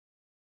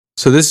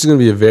So this is going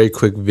to be a very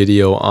quick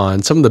video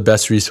on some of the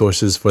best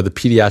resources for the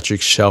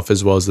pediatric shelf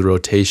as well as the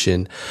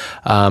rotation.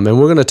 And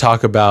we're going to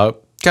talk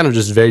about kind of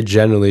just very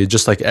generally,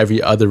 just like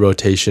every other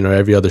rotation or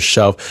every other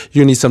shelf,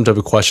 you need some type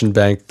of question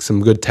bank,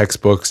 some good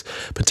textbooks,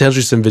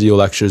 potentially some video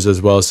lectures,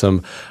 as well as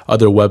some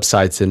other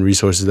websites and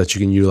resources that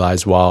you can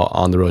utilize while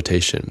on the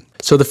rotation.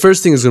 So the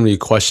first thing is going to be a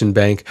question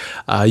bank.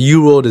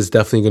 UWorld is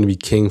definitely going to be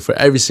king for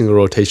every single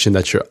rotation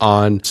that you're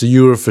on. So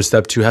UWorld for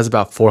step 2 has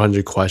about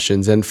 400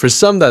 questions. And for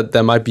some that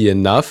might be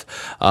enough.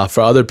 For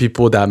other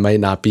people that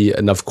might not be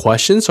enough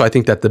questions. So I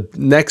think that the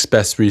next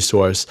best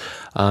resource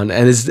and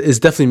is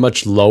definitely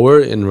much lower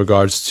in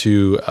regards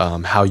to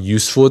how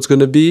useful it's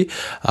going to be.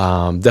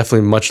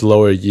 Definitely much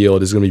lower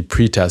yield is going to be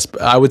pretest.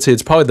 I would say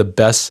it's probably the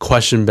best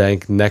question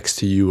bank next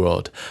to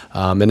UWorld.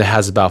 And it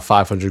has about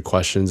 500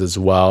 questions as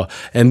well.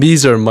 And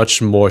these are much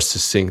more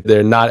succinct.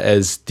 They're not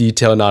as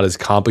detailed, not as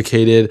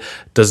complicated,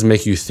 doesn't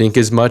make you think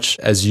as much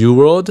as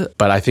UWorld,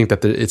 but I think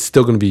that it's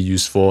still going to be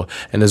useful,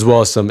 and as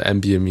well as some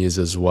NBMEs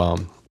as well.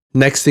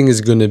 Next thing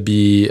is going to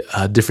be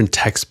different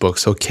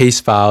textbooks. So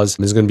Case Files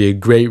is going to be a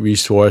great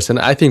resource. And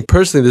I think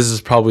personally, this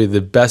is probably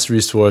the best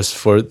resource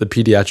for the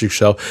pediatric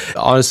shelf. I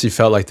honestly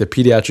felt like the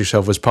pediatric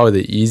shelf was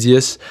probably the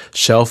easiest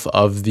shelf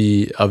of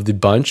the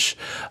bunch.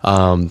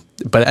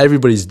 But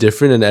everybody's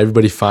different and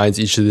everybody finds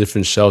each of the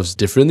different shelves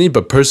differently.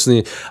 But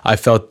personally, I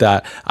felt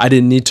that I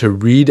didn't need to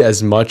read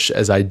as much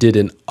as I did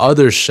in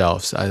other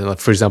shelves.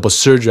 For example,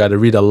 surgery, I had to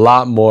read a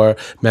lot more.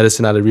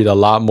 Medicine, I had to read a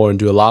lot more and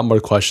do a lot more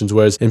questions.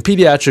 Whereas in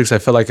pediatrics, I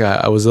felt like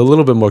I was a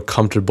little bit more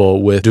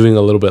comfortable with doing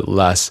a little bit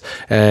less.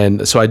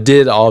 And so I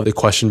did all of the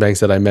question banks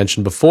that I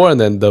mentioned before. And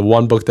then the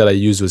one book that I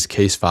used was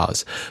Case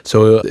Files.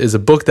 So it's a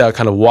book that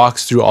kind of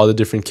walks through all the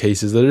different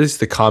cases, at least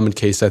the common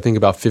case, I think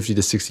about 50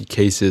 to 60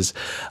 cases,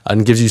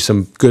 and gives you some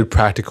good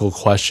practical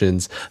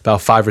questions,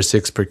 about 5 or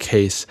 6 per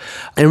case,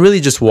 and really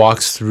just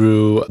walks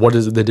through what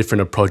is the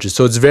different approaches.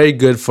 So it's very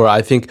good for,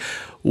 I think,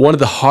 one of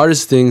the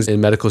hardest things in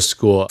medical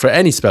school for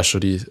any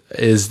specialty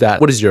is that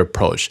what is your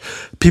approach?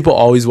 People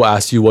always will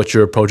ask you what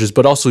your approach is,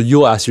 but also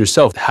you'll ask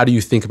yourself, how do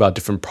you think about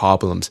different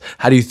problems?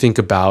 How do you think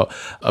about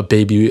a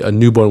baby, a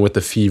newborn with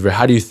a fever?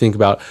 How do you think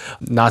about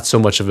not so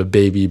much of a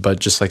baby, but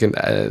just like an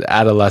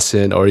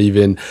adolescent or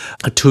even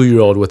a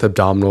 2-year-old with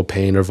abdominal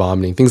pain or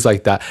vomiting, things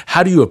like that?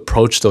 How do you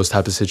approach those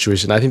types of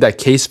situations? I think that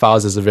Case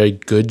Files does a very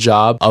good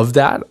job of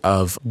that,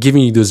 of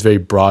giving you those very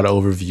broad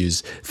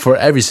overviews for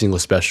every single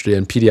specialty,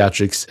 and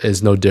pediatrics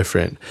is no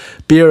different.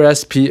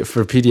 BRS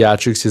for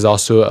pediatrics is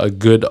also a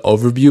good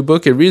overview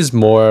book. It reads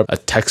more a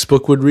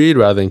textbook would read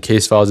rather than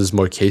Case Files is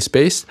more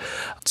case-based.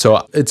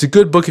 So it's a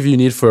good book if you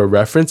need for a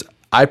reference.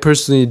 I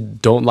personally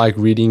don't like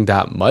reading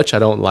that much. I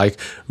don't like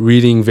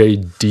reading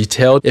very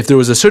detailed. If there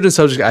was a certain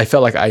subject I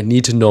felt like I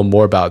need to know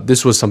more about,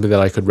 this was something that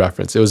I could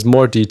reference. It was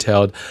more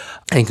detailed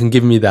and can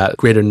give me that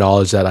greater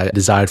knowledge that I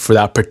desired for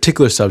that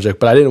particular subject.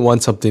 But I didn't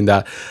want something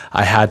that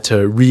I had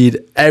to read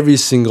every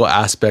single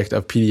aspect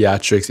of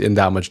pediatrics in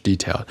that much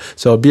detail.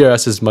 So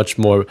BRS is much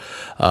more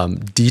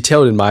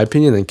detailed, in my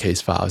opinion, than Case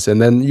Files. And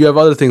then you have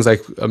other things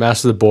like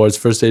Master of the Boards,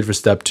 First Aid for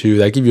Step 2,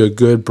 that give you a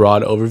good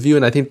broad overview.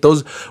 And I think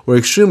those were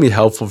extremely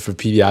helpful for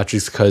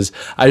pediatrics because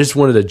I just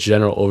wanted a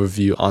general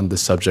overview on the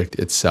subject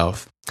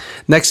itself.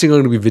 Next thing are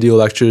going to be video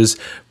lectures,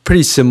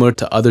 pretty similar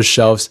to other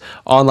shelves.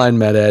 Online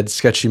MedEd,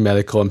 Sketchy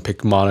Medical, and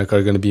Picmonic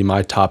are going to be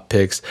my top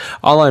picks.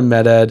 Online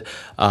MedEd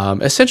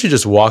essentially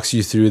just walks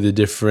you through the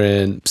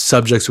different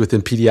subjects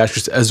within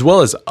pediatrics as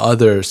well as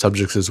other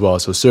subjects as well.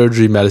 So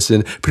surgery,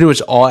 medicine, pretty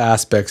much all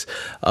aspects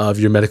of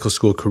your medical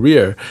school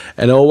career.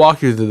 And it will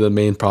walk you through the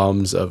main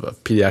problems of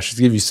pediatrics,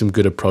 give you some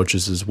good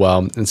approaches as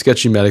well. And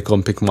Sketchy Medical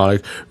and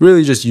Picmonic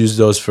really just use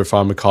those for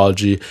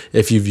pharmacology.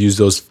 If you've used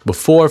those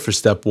before for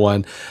step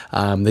 1,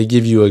 they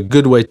give you a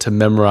good way to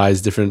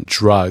memorize different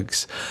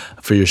drugs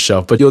for your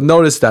shelf. But you'll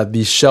notice that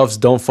these shelves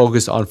don't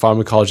focus on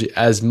pharmacology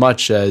as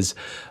much as,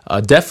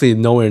 definitely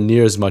nowhere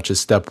near as much as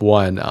step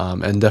 1,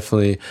 and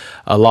definitely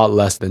a lot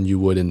less than you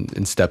would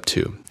in step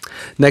 2.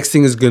 Next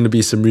thing is going to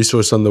be some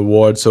resource on the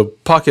ward. So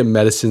Pocket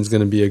Medicine is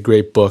going to be a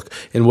great book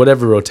in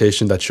whatever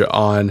rotation that you're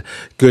on.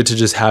 Good to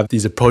just have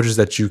these approaches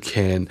that you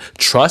can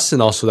trust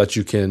and also that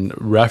you can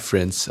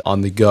reference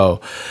on the go.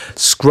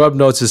 Scrub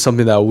Notes is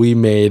something that we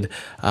made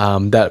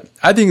that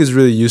I think is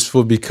really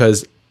useful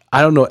because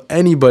I don't know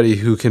anybody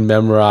who can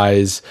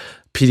memorize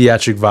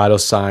pediatric vital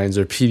signs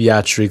or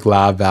pediatric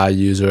lab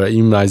values or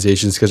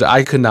immunizations, because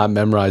I could not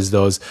memorize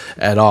those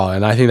at all.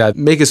 And I think that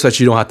make it so that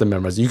you don't have to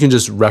memorize it. You can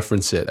just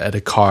reference it at a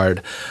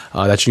card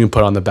that you can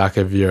put on the back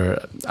of your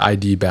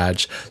ID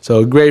badge.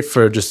 So great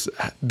for just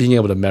being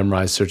able to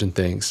memorize certain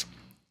things.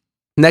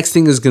 Next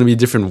thing is going to be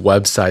different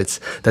websites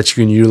that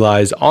you can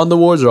utilize on the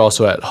wards or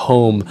also at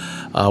home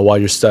while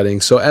you're studying.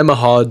 So Emma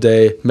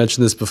Holiday,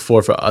 mentioned this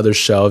before for other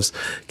shelves,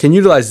 can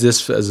utilize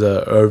this as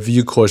a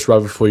review course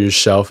right before your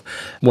shelf.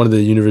 One of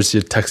the University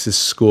of Texas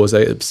schools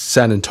at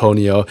San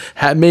Antonio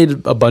had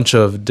made a bunch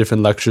of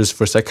different lectures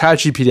for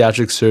psychiatry,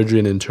 pediatric surgery,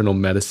 and internal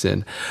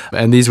medicine.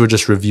 And these were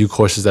just review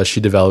courses that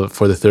she developed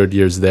for the third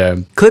years there.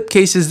 Clip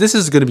cases, this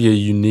is going to be a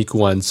unique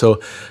one.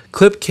 So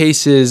clip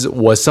cases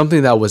was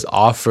something that was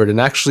offered and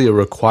actually a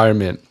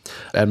requirement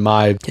at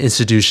my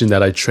institution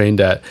that I trained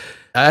at.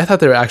 I thought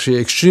they were actually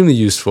extremely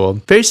useful.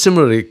 Very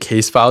similar to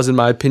case files, in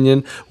my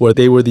opinion, where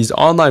they were these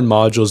online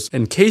modules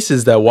and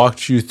cases that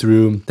walked you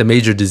through the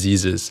major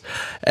diseases.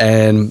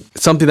 And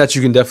something that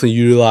you can definitely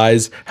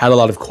utilize, had a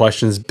lot of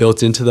questions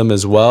built into them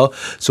as well.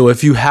 So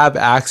if you have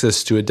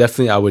access to it,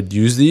 definitely I would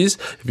use these.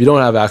 If you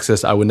don't have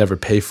access, I would never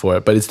pay for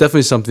it. But it's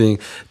definitely something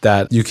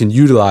that you can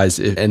utilize,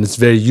 and it's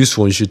very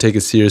useful, and you should take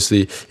it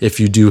seriously if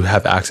you do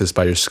have access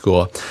by your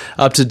school.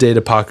 UpToDate,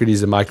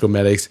 Hippocrates, and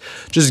Micromedics,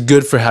 just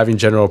good for having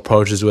general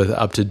approaches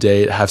with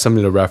UpToDate, have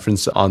something to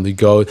reference on the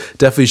go.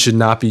 Definitely should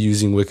not be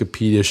using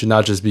Wikipedia, should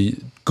not just be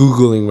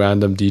Googling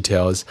random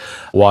details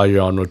while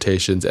you're on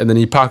rotations. And then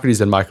Hippocrates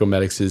and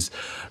Micromedics is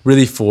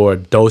really for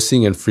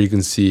dosing and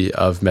frequency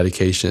of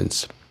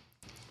medications.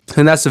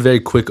 And that's a very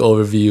quick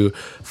overview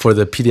for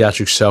the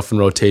pediatric shelf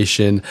and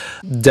rotation.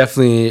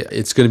 Definitely,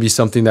 it's going to be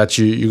something that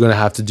you're going to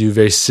have to do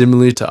very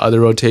similarly to other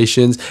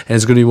rotations, and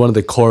it's going to be one of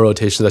the core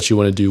rotations that you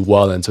want to do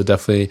well in. So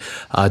definitely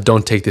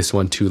don't take this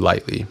one too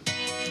lightly.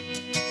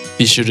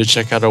 Be sure to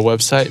check out our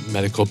website,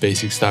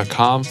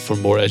 medicalbasics.com, for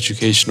more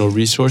educational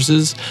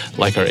resources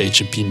like our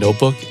H&P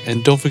notebook.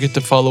 And don't forget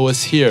to follow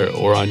us here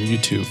or on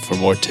YouTube for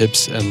more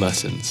tips and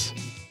lessons.